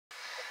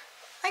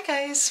Hi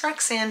guys,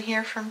 Roxanne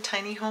here from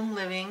Tiny Home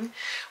Living.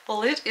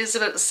 Well, it is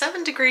about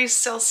 7 degrees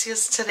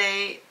Celsius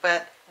today,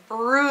 but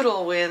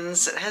brutal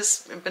winds. It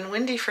has been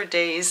windy for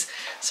days,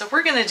 so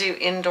we're going to do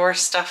indoor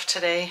stuff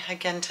today.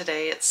 Again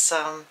today, it's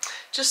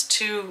just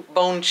too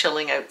bone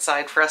chilling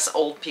outside for us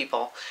old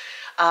people.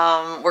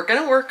 We're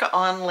going to work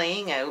on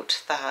laying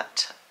out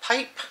that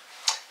pipe,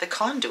 the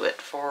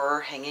conduit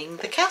for hanging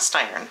the cast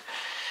iron.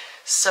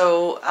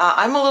 So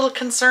I'm a little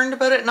concerned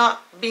about it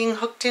not being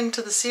hooked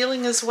into the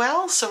ceiling as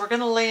well, so we're going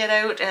to lay it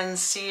out and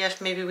see if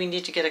maybe we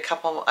need to get a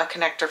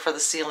connector for the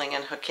ceiling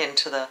and hook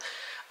into the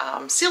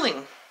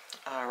ceiling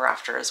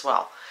rafter as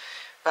well.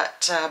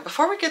 But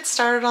before we get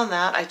started on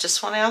that, I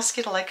just want to ask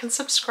you to like and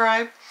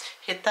subscribe,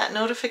 hit that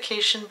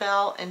notification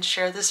bell, and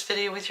share this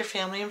video with your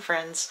family and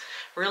friends.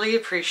 Really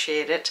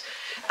appreciate it.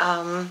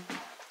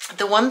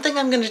 The one thing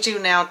I'm going to do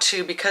now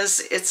too, because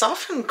it's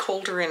often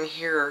colder in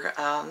here,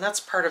 that's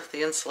part of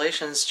the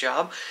insulation's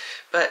job,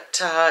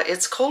 but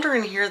it's colder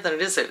in here than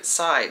it is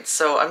outside.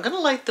 So I'm going to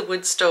light the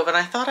wood stove, and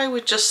I thought I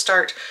would just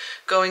start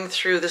going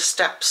through the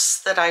steps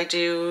that I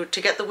do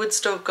to get the wood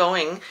stove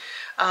going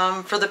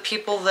for the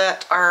people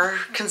that are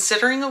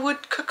considering a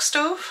wood cook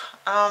stove,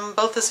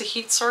 both as a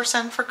heat source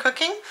and for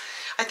cooking.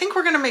 I think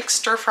we're going to make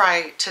stir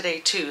fry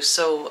today too,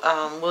 so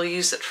we'll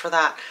use it for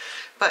that.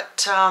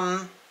 But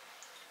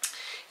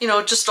you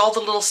know, just all the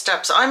little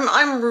steps.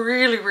 I'm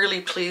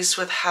really pleased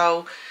with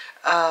how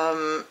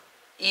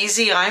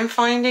easy I'm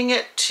finding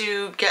it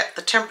to get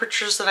the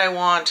temperatures that I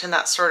want and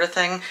that sort of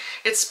thing.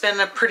 It's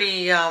been a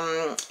pretty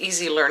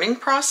easy learning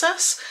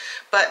process,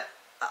 but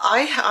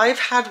I've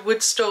had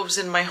wood stoves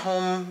in my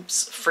home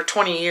for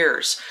 20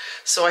 years,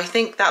 so I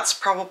think that's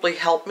probably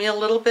helped me a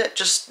little bit,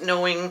 just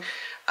knowing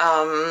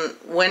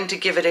when to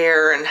give it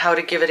air and how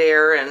to give it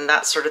air and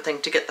that sort of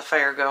thing to get the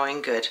fire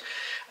going good.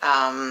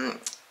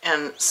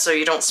 And so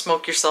you don't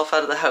smoke yourself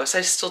out of the house.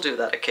 I still do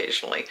that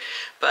occasionally.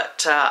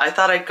 But I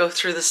thought I'd go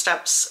through the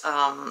steps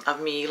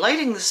of me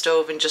lighting the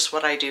stove and just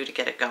what I do to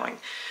get it going,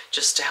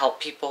 just to help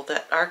people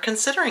that are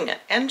considering it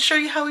and show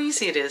you how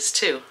easy it is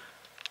too.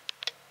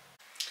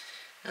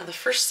 Now the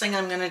first thing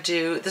I'm going to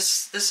do,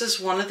 this is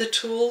one of the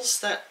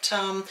tools that,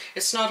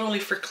 it's not only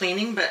for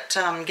cleaning, but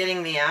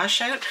getting the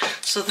ash out.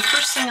 So the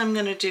first thing I'm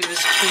going to do is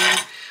clear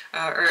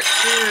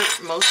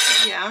most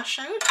of the ash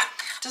out.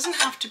 It doesn't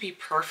have to be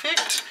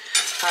perfect,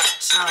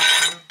 but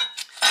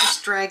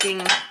just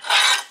dragging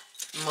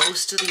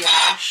most of the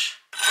ash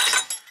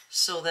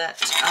so that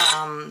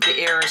the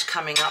air is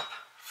coming up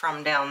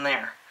from down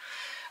there.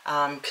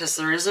 Because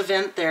there is a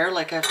vent there,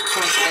 like I've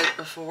pointed out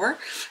before,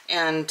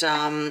 and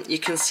you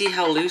can see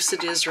how loose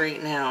it is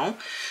right now.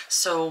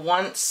 So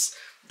once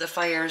the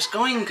fire is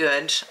going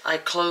good, I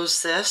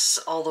close this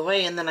all the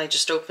way and then I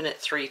just open it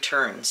 3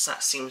 turns.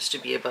 That seems to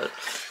be about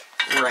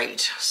right.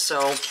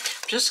 So I'm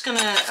just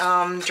gonna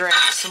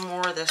drag some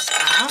more of this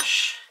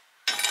ash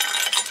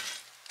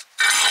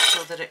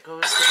so that it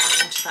goes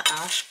down into the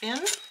ash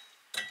bin.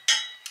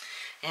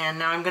 And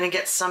now I'm gonna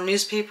get some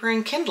newspaper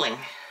and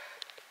kindling.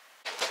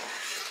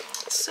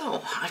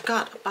 So I've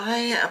got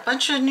a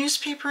bunch of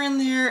newspaper in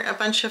there, a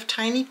bunch of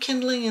tiny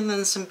kindling, and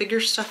then some bigger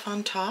stuff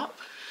on top.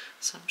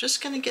 So I'm just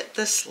gonna get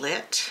this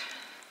lit.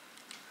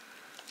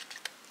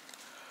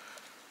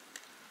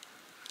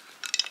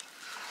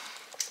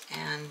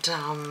 And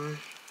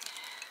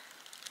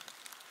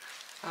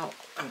oh,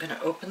 I'm going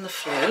to open the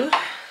flue.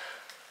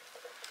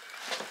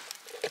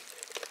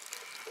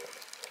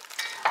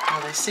 Now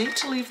they say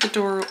to leave the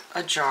door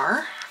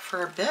ajar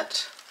for a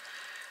bit.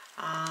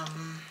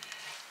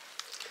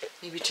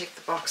 Maybe take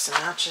the box of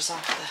matches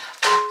off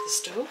the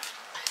stove.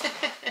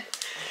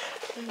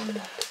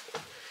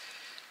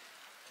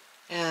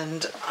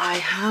 And I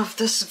have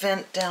this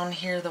vent down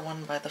here, the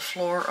one by the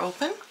floor,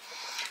 open.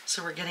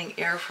 So we're getting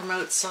air from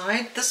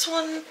outside. This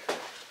one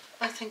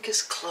I think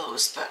is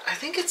closed, but I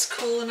think it's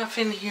cool enough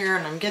in here,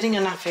 and I'm getting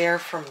enough air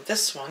from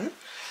this one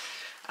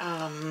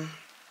that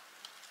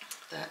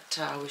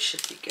we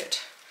should be good,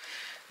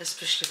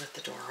 especially with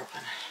the door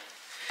open.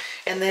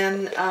 And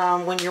then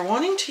when you're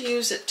wanting to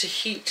use it to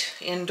heat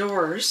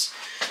indoors,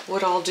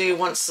 what I'll do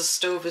once the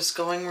stove is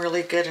going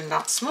really good and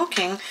not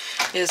smoking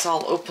is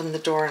I'll open the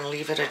door and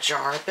leave it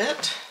ajar a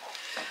bit.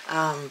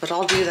 But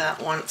I'll do that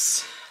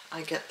once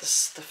I get the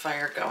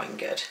fire going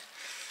good.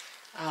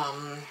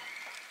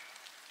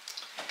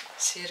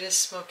 See, it is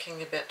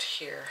smoking a bit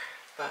here,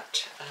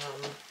 but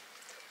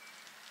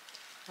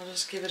I'll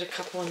just give it a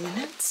couple of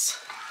minutes.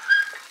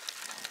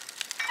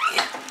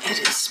 Yeah, it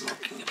is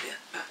smoking a bit,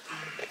 but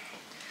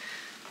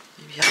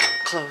maybe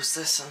I'll close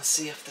this and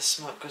see if the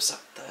smoke goes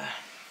up the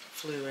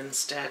flue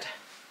instead.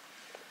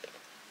 It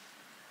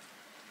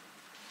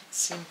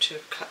seemed to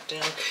have cut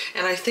down.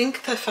 And I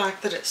think the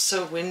fact that it's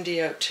so windy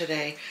out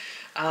today,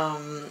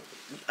 I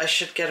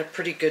should get a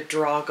pretty good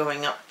draw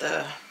going up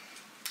the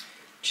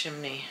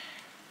chimney.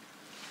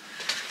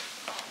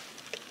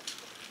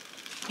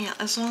 Yeah,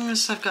 as long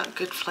as I've got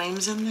good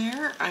flames in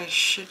there, I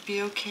should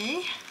be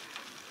okay.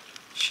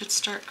 Should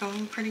start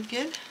going pretty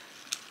good.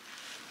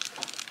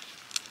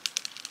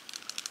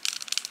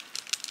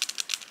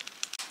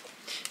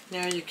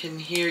 Now you can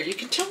hear, you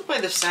can tell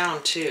by the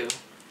sound too,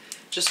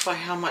 just by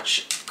how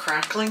much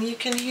crackling you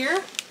can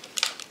hear.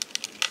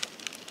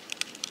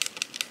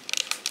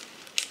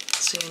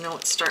 So you know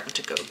it's starting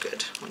to go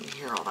good when you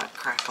hear all that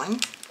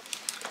crackling.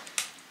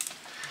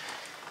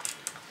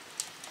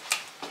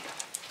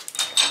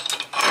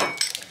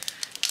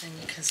 And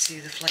you can see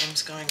the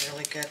flames going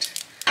really good.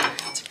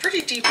 It's a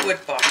pretty deep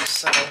wood box,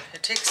 so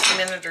it takes a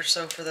minute or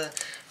so for the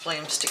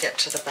flames to get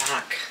to the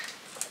back.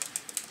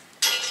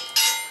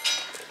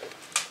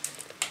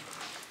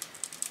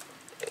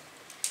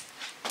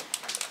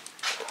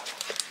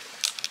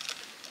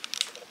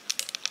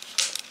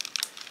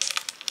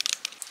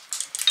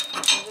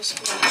 I'm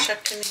just going to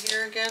check in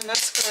here again.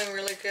 That's going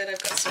really good.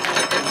 I've got some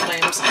really good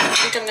flames. I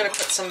think I'm going to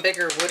put some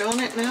bigger wood on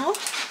it now.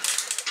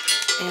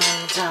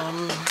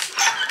 And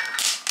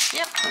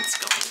yep, that's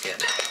going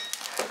good.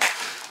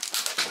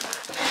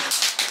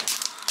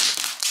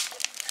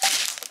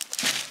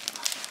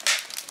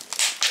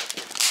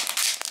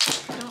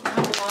 I don't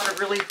have a lot of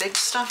really big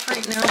stuff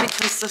right now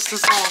because this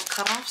is all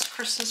cut-offs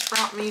Chris has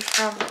brought me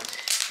from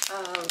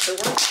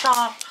the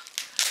workshop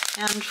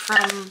and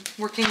from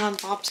working on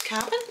Bob's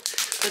cabin.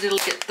 But it'll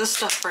get, this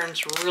stuff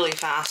burns really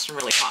fast and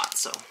really hot,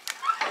 so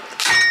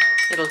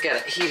it'll get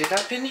it heated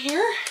up in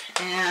here.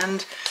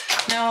 And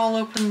now I'll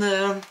open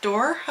the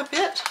door a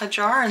bit,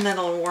 ajar, and then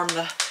I'll warm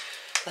the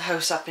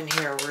house up in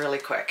here really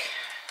quick.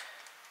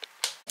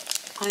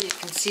 Well, you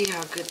can see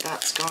how good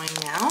that's going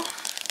now.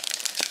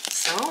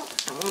 So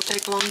it won't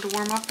take long to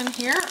warm up in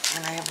here,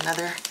 and I have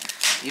another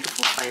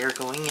beautiful fire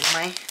going in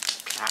my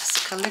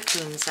Clasica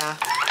Lacunza.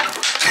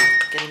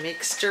 Gonna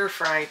make stir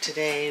fry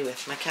today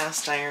with my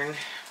cast iron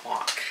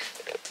wok.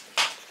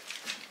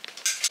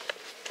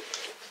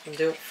 And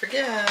don't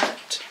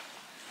forget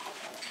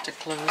to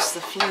close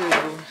the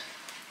flue.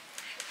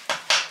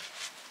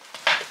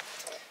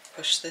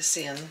 Push this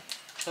in,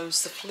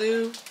 close the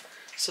flue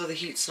so the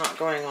heat's not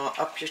going all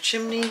up your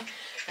chimney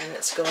and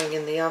it's going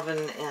in the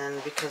oven,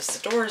 and because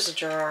the door is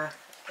ajar,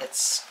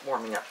 it's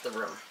warming up the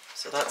room.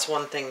 So that's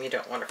one thing you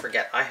don't want to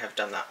forget. I have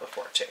done that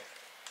before too.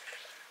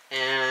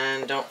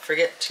 And don't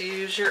forget to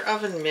use your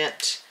oven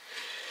mitt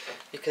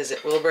because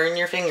it will burn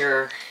your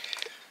finger.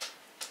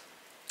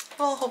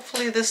 Well,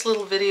 hopefully this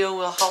little video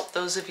will help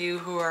those of you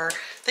who are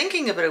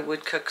thinking about a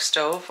wood cook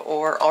stove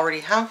or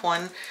already have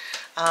one,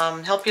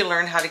 help you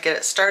learn how to get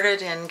it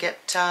started and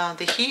get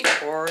the heat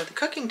or the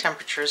cooking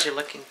temperatures you're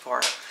looking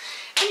for.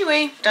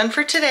 Anyway, done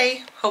for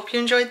today. Hope you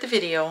enjoyed the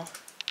video.